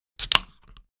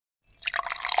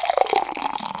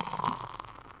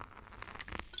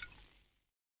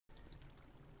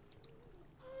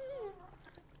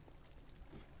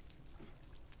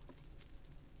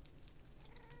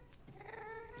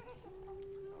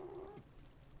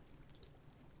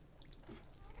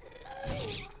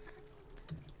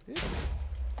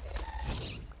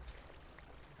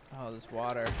this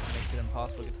water. It makes it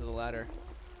impossible to get to the ladder.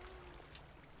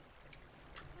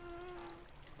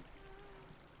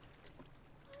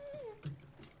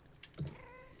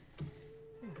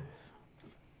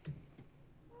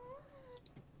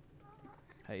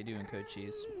 How you doing, Coach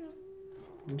Cheese?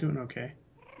 I'm doing okay.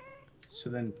 So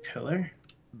then pillar?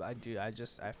 I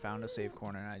found a safe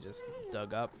corner and I just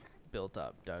dug up, built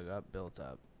up, dug up, built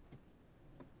up.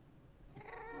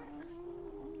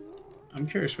 I'm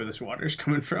curious where this water's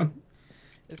coming from.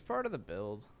 It's part of the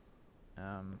build.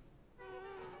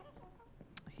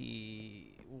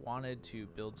 He wanted to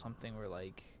build something where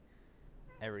like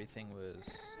everything was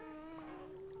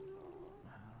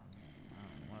I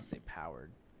don't want to say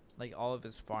powered. Like all of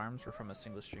his farms were from a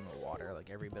single stream of water. Like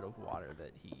every bit of water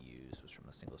that he used was from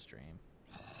a single stream.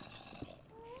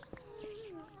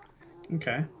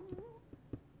 Okay.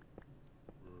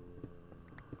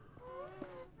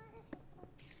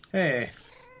 Hey.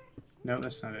 No,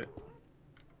 that's not it.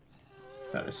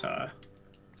 Thought I saw.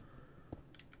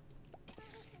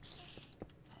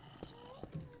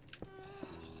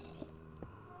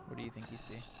 What do you think you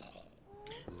see?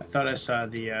 I thought I saw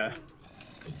the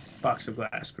box of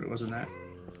glass, but it wasn't that.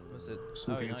 Was it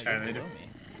Something no, entirely different. me.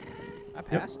 I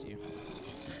passed you.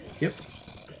 Yep.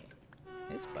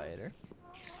 Hey, spider.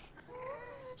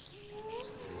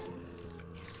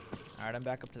 Alright, I'm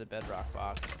back up to the bedrock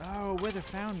box. Oh, Wither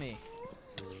found me.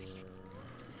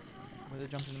 Wither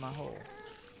jumped into my hole.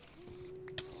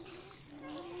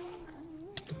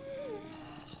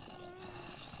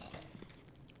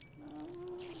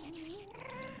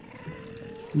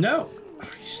 No! Oh,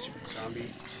 you stupid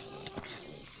zombie.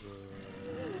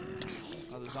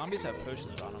 Oh, the zombies have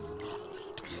potions on them.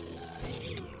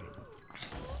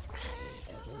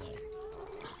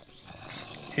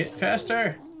 Hit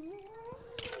faster! Oh,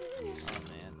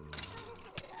 man.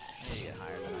 I need to get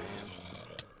higher than I am.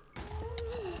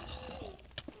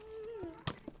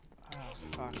 Oh,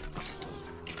 fuck.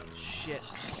 Shit.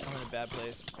 I'm in a bad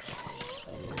place.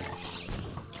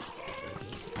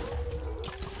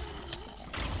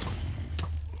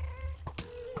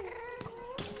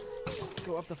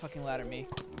 Go up the fucking ladder, me.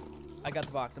 I got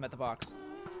the box. I'm at the box.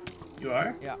 You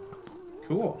are? Yeah.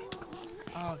 Cool.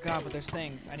 Oh, God, but there's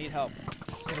things. I need help.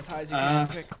 Get as high as you can,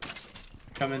 quick.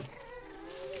 Coming.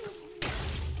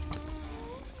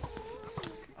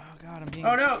 Oh, God, I'm being...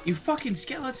 Oh, no! You fucking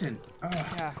skeleton! Oh.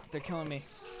 Yeah, they're killing me.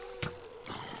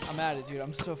 I'm at it, dude.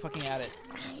 I'm so fucking at it.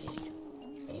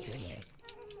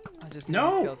 I just think the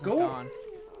No! skeleton's Go! gone.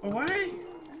 Why?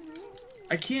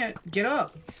 I can't get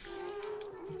up.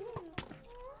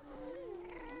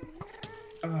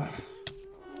 Ugh.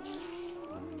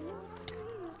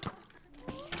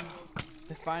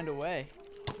 They find a way.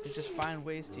 They just find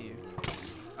ways to you.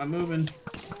 I'm moving.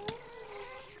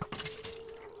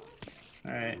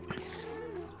 Alright.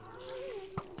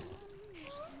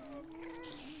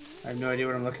 I have no idea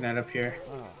what I'm looking at up here.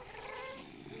 Oh.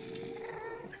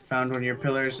 I found one of your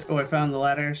pillars. Oh, I found the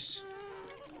ladders.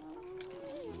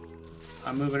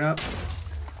 I'm moving up.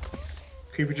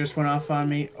 Creeper just went off on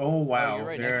me. Oh, wow. Oh, you're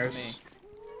right There's next to me.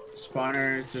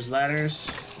 spawners. There's ladders.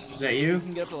 Is that you? You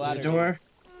can get up the ladder. There's a door.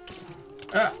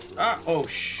 Oh,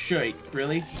 shit.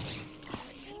 Really?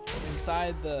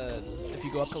 Inside the... If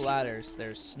you go up the ladders,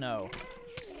 there's snow.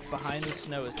 Behind the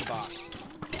snow is the box.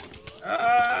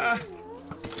 Ah!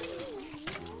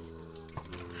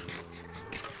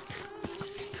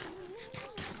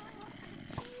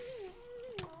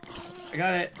 I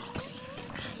got it.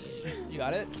 You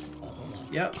got it?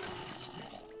 Yep.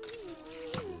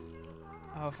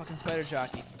 Oh, fucking spider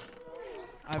jockey.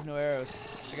 I have no arrows.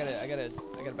 I gotta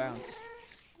bounce.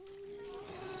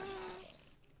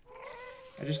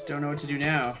 I just don't know what to do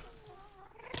now.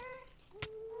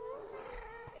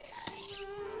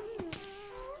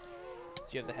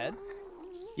 Do you have the head?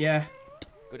 Yeah.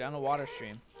 Go down a water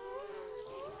stream.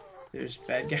 There's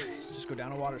bad guys. Just go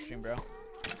down a water stream, bro.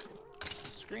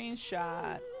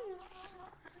 Screenshot.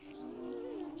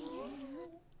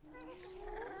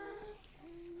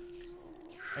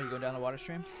 Are you going down the water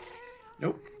stream?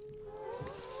 Nope.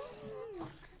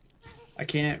 I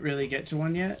can't really get to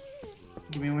one yet.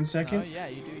 Give me 1 second. Oh yeah,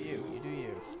 you do you. You do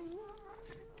you.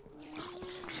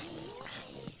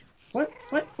 What?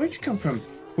 Where'd you come from?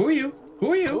 Who are you?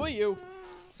 Who are you? Who are you?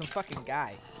 Some fucking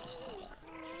guy.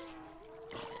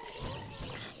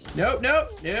 Nope.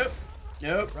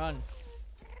 Run.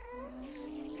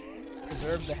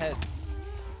 Preserve the head.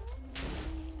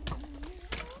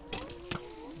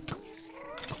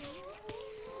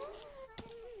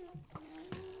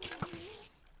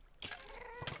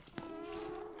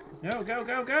 No, go.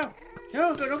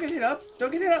 No, don't get hit up.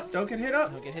 Don't get hit up. Don't get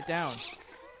hit down.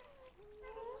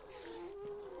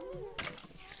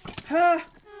 Ah!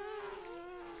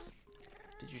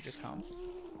 Did you just come?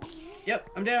 Yep,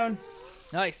 I'm down.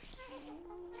 Nice.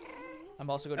 I'm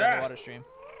also going down the Ah! water stream.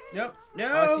 Nope. No.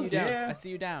 Oh, I see you down. Yeah. I see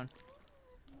you down.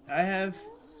 I have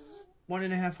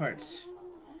 1.5 hearts.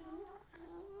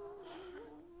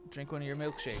 Drink one of your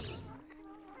milkshakes.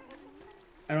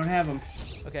 I don't have them.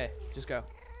 Okay, just go.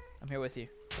 I'm here with you.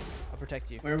 I'll protect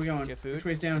you. Where are we going? Do you have food? Which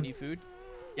way's You down? need food?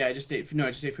 Yeah, I just ate. No,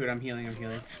 I just ate food. I'm healing. All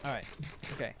right.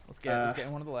 Okay, let's get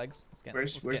in one of the legs.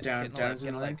 Where's down? Get in the Down leg. is Get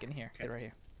in in the the leg. leg? Get in here. Okay. Get right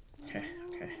here.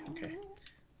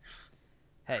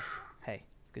 Okay. Hey,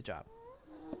 good job.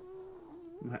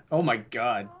 Oh my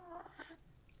god.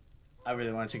 I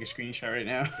really want to take a screenshot right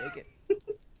now. Take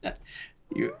it.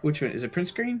 Which one? Is it print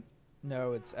screen?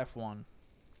 No, it's F1.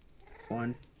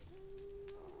 F1.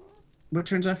 What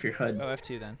turns off your HUD? Oh,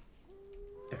 F2 then.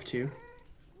 F2?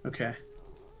 Okay.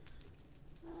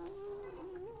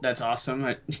 That's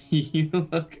awesome. You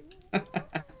look...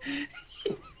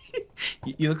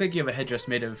 you look like you have a headdress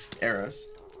made of arrows.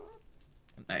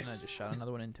 Nice. And I just shot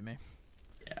another one into me.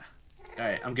 Yeah.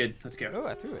 Alright, I'm good. Let's go. Oh,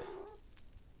 I threw it.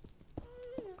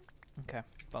 Okay,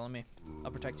 follow me.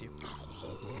 I'll protect you.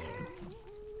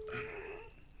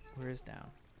 Where is down?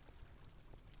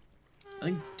 I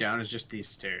think down is just these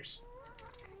stairs.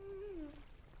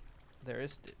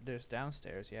 There's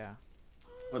downstairs, yeah.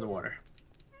 Or the water.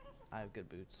 I have good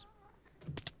boots.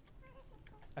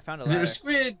 I found a ladder. There's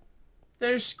squid!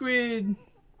 There's squid!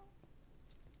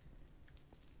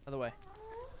 Other way.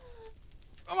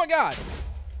 Oh my god!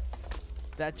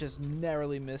 That just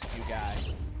narrowly missed you, guy.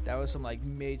 That was some like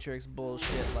Matrix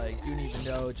bullshit. Like you didn't even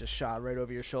know, it just shot right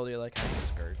over your shoulder. You're like, I ain't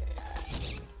scared.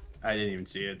 I didn't even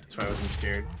see it. That's why I wasn't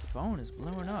scared. My phone is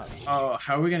blowing up. Oh,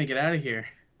 how are we gonna get out of here?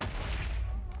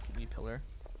 Wee pillar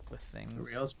with things. The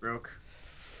rails broke.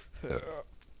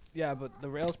 Yeah, but the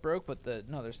rails broke, but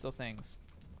no, there's still things.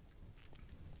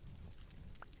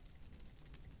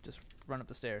 Just run up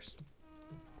the stairs.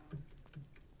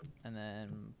 And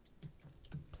then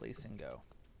place and go.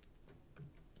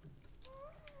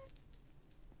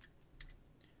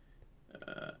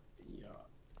 Yeah.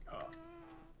 Oh.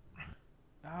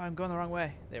 Oh, I'm going the wrong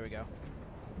way. There we go.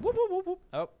 Whoop, whoop, whoop, whoop.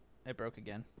 Oh, it broke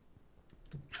again.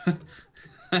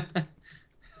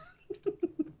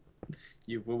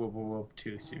 You whoop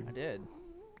too soon. I did.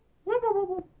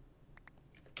 Whoop.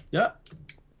 Yeah.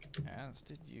 As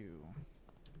did you.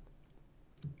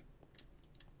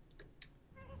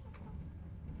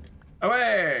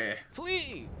 Away!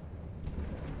 Flee!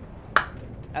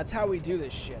 That's how we do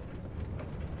this shit.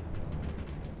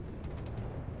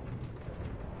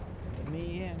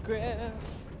 Me and Griff,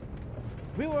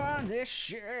 we were on this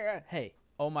shit. Hey,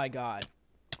 oh my god.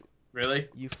 Really?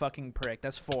 You fucking prick.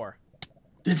 That's 4.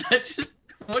 Did that just...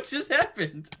 What just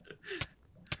happened?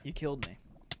 You killed me.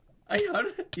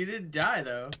 You didn't die,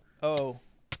 though. Oh,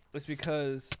 it's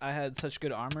because I had such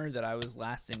good armor that I was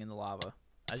lasting in the lava.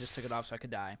 I just took it off so I could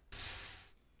die.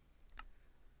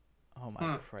 Oh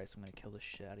my Christ, I'm gonna kill the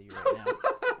shit out of you right now.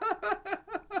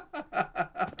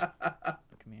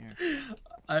 Come here.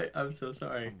 I'm so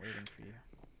sorry. I'm waiting for you.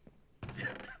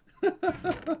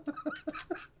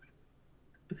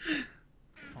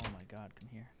 Oh my god, come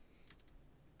here.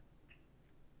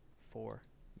 4.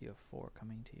 You have 4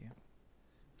 coming to you.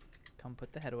 Come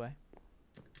put the head away.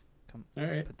 Come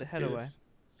Alright. put the head away.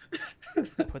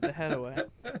 Put the head away.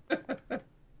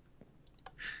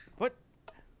 What?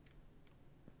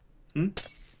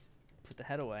 Put the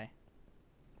head away.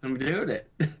 I'm doing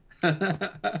it.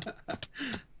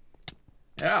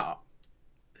 Yeah.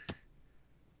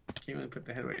 Can't really put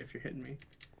the head away if you're hitting me.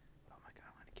 Oh my god,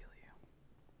 I'm gonna kill you.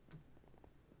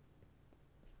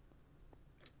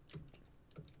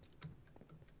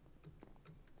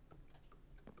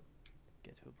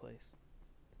 Get to a place.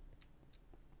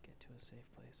 Get to a safe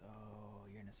place. Oh,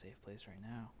 you're in a safe place right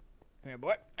now. Come here,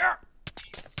 boy. Ah!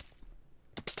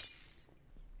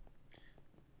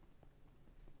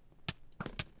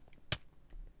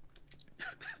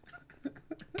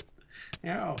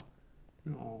 Ow.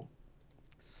 No.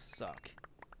 Suck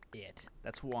it.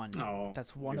 That's 1. Oh,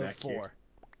 That's 1 you're of back here.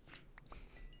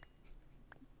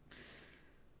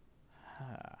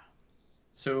 4.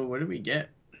 So what did we get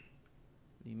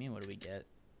What do you mean, what do we get?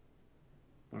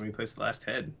 when we placed the last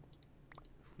head?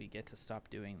 We get to stop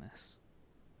doing this.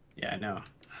 Yeah, I know.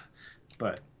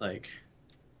 But, like...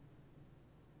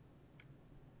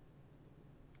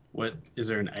 What? Is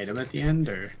there an item at the end,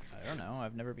 or...? I don't know.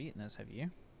 I've never beaten this. Have you?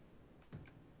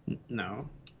 No.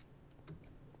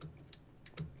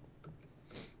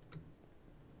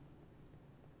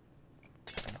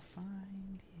 I'll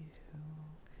find you.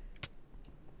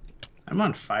 I'm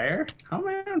on fire? How am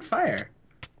I on fire?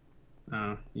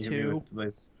 Oh, you hit me 2. with the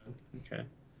laser. Okay.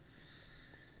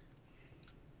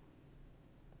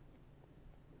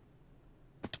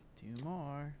 Two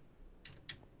more.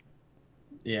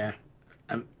 Yeah.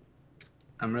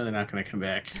 I'm really not gonna come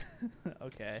back.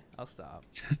 Okay, I'll stop.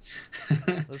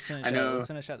 I know. Let's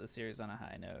finish out the series on a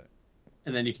high note.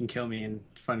 And then you can kill me in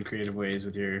fun, creative ways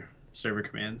with your server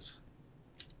commands.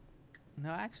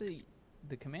 No, actually,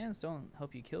 the commands don't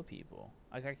help you kill people.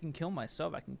 Like, I can kill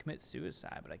myself, I can commit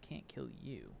suicide, but I can't kill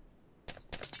you.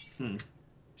 Which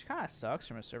kind of sucks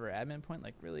from a server admin point.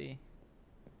 Like, really,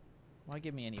 why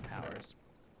give me any powers?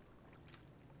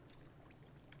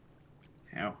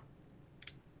 How?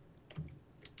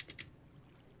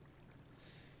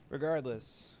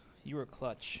 Regardless, you were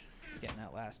clutch getting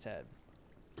that last head.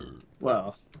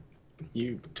 Well,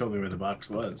 you told me where the box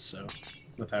was, so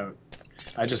without...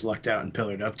 I just lucked out and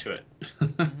pillared up to it.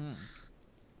 Mm-hmm.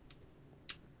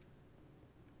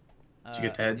 Did you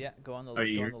get the head? Yeah, go on the, Oh, go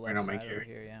on the left on my side gear. over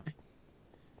here, yeah.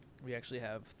 We actually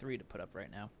have 3 to put up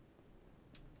right now.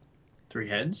 3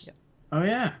 heads? Yep. Oh,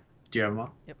 yeah. Do you have them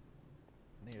all? Yep.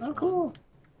 Here's Oh, cool. 1,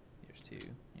 here's 2,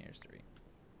 here's 3.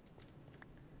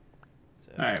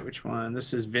 So, Alright, which one?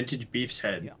 This is Vintage Beef's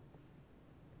head. Yeah.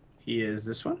 He is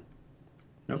this one?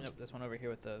 Nope. Nope, this one over here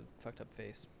with the fucked up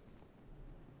face.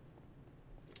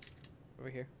 Over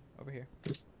here. Over here.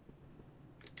 This?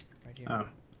 Right here. Oh.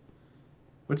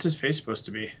 What's his face supposed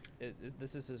to be?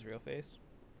 This is his real face.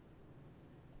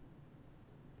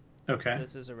 Okay.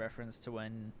 This is a reference to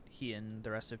when he and the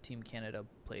rest of Team Canada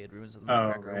played Ruins of the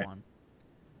Oh, Mindcracker right. 1.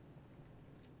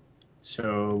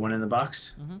 So, one in the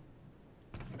box? Mm-hmm.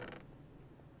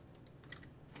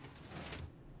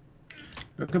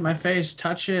 Look at my face.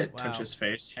 Touch it. Wow. Touch his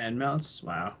face. Hand melts.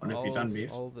 Wow. Wouldn't it be done,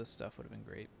 Beef? All this stuff would have been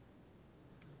great.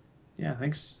 Yeah,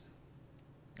 thanks.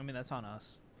 I mean, that's on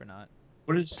us for not.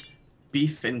 What is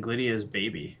Beef and Glydia's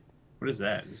baby? What is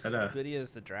that? Is that a... Lydia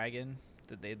is the dragon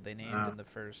that they named in the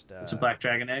first. It's a black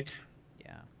dragon egg?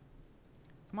 Yeah.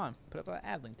 Come on, put up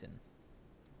Adlington.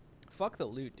 Fuck the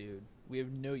loot, dude. We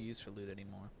have no use for loot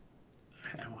anymore.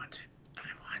 I want it. I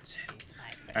want it. It's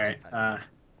my Alright,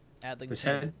 Adlington. this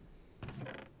head.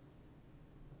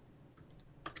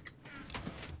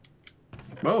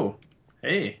 Whoa.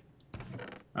 Hey.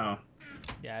 Oh.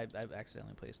 Yeah, I've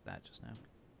accidentally placed that just now.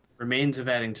 Remains of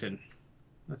Addington.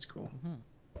 That's cool. Mm-hmm.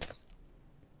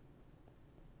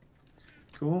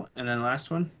 Cool. And then last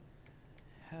one.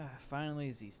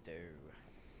 Finally, Zisteau.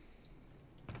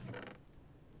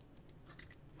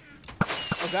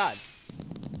 Oh God.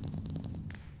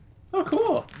 Oh,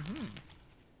 cool. Mm-hmm.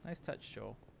 Nice touch,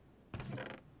 Joel.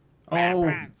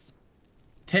 Oh.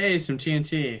 Hey, some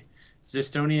TNT.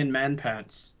 Zistonian man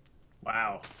pants.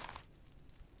 Wow.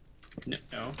 No.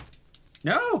 No.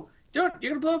 No! Don't!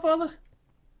 You're gonna blow up all the...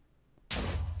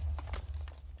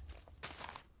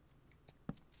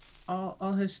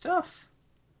 All his stuff.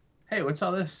 Hey, what's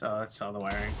all this? Oh, that's all the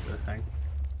wiring for the thing.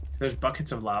 There's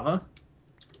buckets of lava.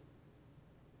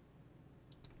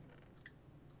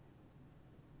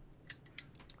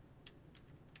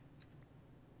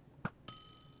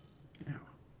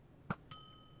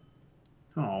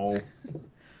 Oh.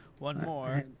 One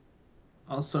more.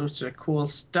 All sorts of cool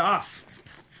stuff.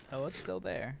 Oh, it's still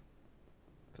there.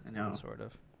 I know. Sort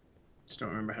of. Just don't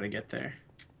remember how to get there.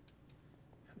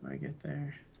 How do I get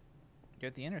there? You're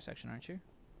at the intersection, aren't you?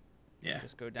 Yeah.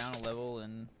 Just go down a level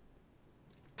and...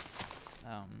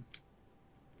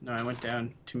 No, I went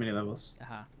down too many levels.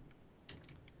 Aha.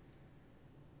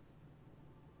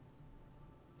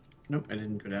 Nope, I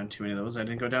didn't go down too many levels. I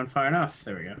didn't go down far enough.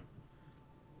 There we go.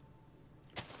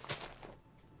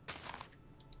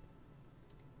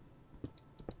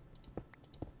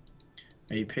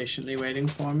 Are you patiently waiting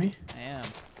for me? I am.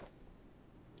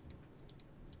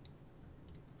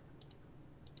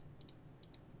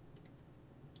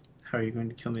 How are you going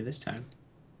to kill me this time?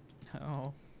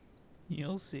 Oh.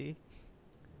 You'll see.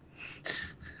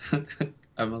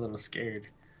 I'm a little scared.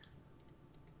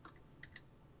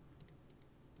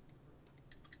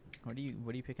 What are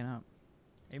you picking up?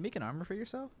 Are you making armor for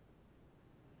yourself?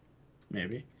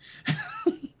 Maybe.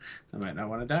 I might not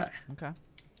want to die. Okay.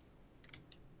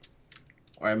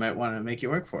 Or I might want to make you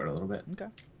work for it a little bit. Okay.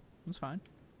 That's fine.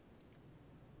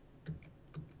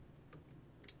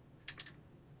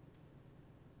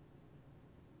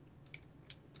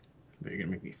 But you're going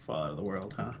to make me fall out of the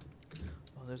world, huh?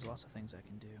 Oh, there's lots of things I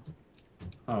can do.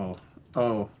 Oh.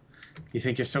 Oh. You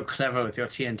think you're so clever with your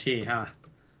TNT, huh?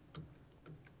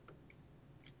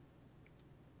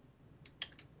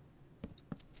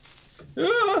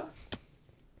 Ah!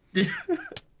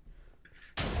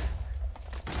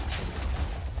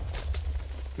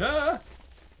 Ah!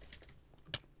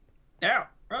 Ow!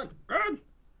 Run! Run!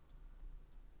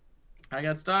 I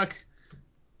got stuck.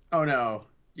 Oh no,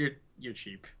 you're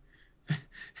cheap.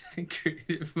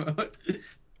 Creative mode.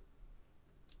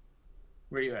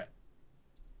 Where you at?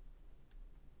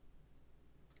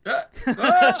 Ah!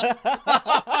 Ah!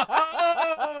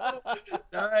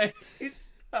 Nice.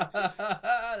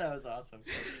 That was awesome.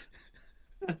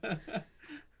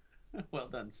 Well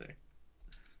done, sir.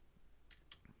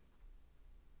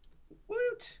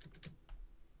 Woot.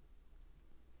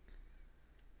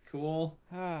 Cool.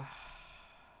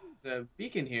 There's a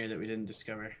beacon here that we didn't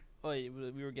discover. Oh,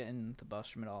 we were getting the bus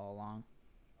from it all along.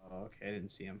 Oh, okay. I didn't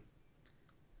see him.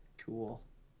 Cool.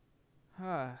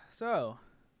 So.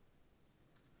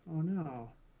 Oh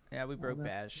no. Yeah, we broke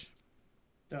Bash.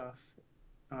 Stuff.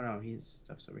 Oh no, his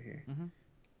stuff's over here. Mm-hmm.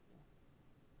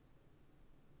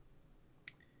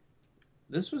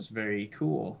 This was very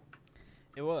cool.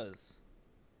 It was.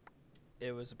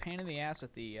 It was a pain in the ass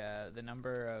with the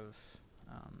number of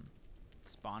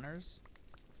spawners.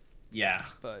 Yeah.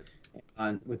 But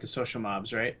with the social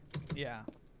mobs, right? yeah,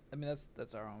 I mean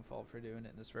that's our own fault for doing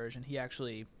it in this version. He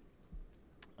actually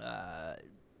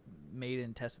made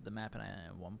and tested the map in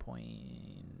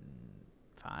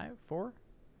 1.5, 4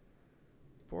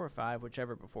 or 5,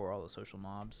 whichever before all the social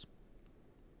mobs.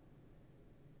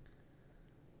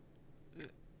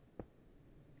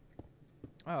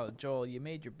 Oh, Joel, you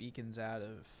made your beacons out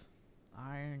of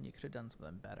iron. You could have done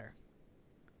something better.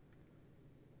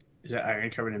 Is that iron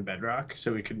covered in bedrock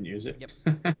so we couldn't use it? Yep.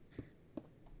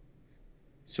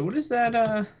 So what is that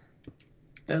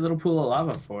that little pool of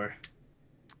lava for?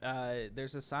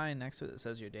 There's a sign next to it that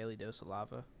says your daily dose of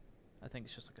lava. I think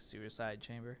it's just like a suicide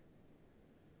chamber.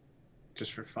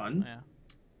 Just for fun? Yeah.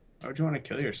 Why would you want to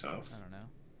kill yourself? I don't know.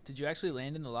 Did you actually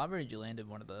land in the lava, or did you land in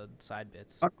one of the side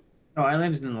bits? Oh, no, I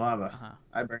landed in the lava. Uh-huh.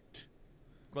 I burned.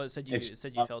 Well, it said you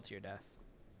fell to your death.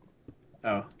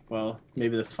 Oh, well,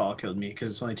 maybe the fall killed me because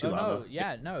it's only two lava. No,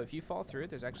 yeah, no. If you fall through it,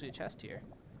 there's actually a chest here.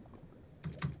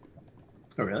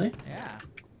 Oh, really? Yeah.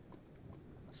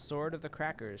 Sword of the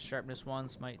Crackers, sharpness 1,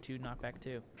 smite 2, knockback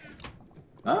 2.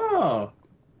 Oh.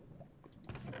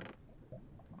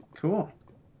 Cool.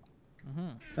 Mm-hmm.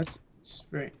 That's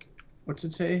right. What's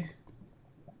it say?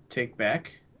 Take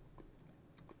back?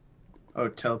 Oh,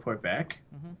 teleport back?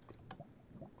 Mm-hmm.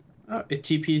 Oh, it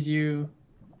TPs you.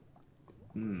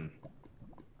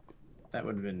 That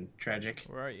would have been tragic.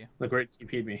 Where are you? Look where it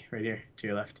TP'd me. Right here, to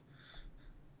your left.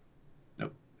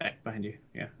 Nope, back behind you.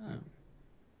 Yeah.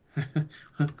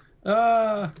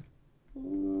 Oh.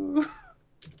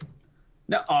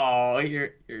 No. Oh,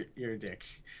 you're a dick.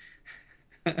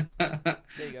 There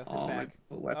you go. It's back.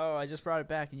 Oh, I just brought it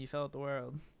back and you fell at the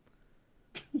world.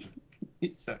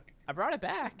 You suck. I brought it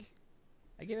back.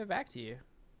 I gave it back to you.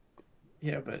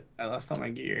 Yeah, but I lost all my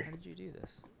gear. How did you do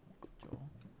this, Joel?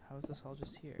 How is this all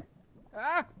just here?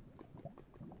 Ah!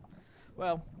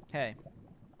 Well, hey.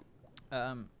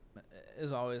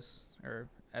 As always, or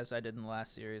as I did in the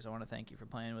last series, I want to thank you for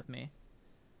playing with me.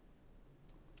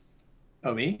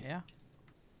 Oh, me? Yeah.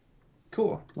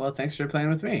 Cool. Well, thanks for playing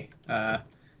with me.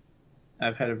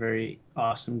 I've had a very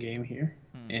awesome game here,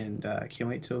 and can't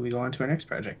wait till we go on to our next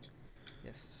project.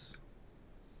 Yes.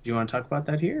 Do you want to talk about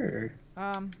that here?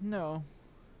 Or? No.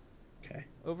 Okay.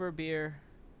 Over a beer,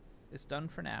 it's done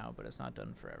for now, but it's not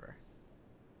done forever.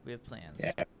 We have plans.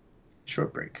 Yeah.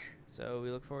 Short break. So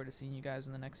we look forward to seeing you guys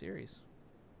in the next series.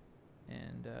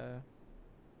 And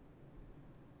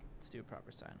let's do a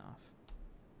proper sign off.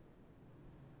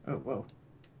 Oh, whoa.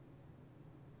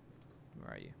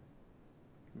 Where are you?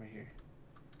 I'm right here.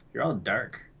 You're all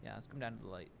dark. Yeah, let's come down to the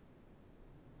light.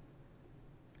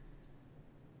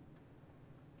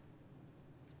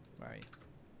 Where are you?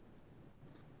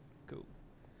 Cool.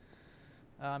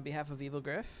 On behalf of Evil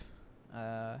Griff,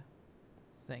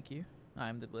 thank you.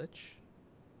 I'm the glitch.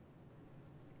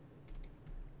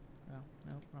 Oh,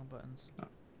 no, wrong buttons. Oh,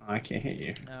 I can't hit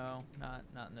you. No,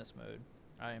 not in this mode.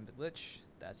 I am the glitch.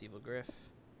 That's Evil Griff.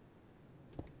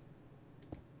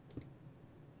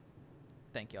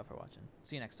 Thank y'all for watching.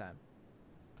 See you next time.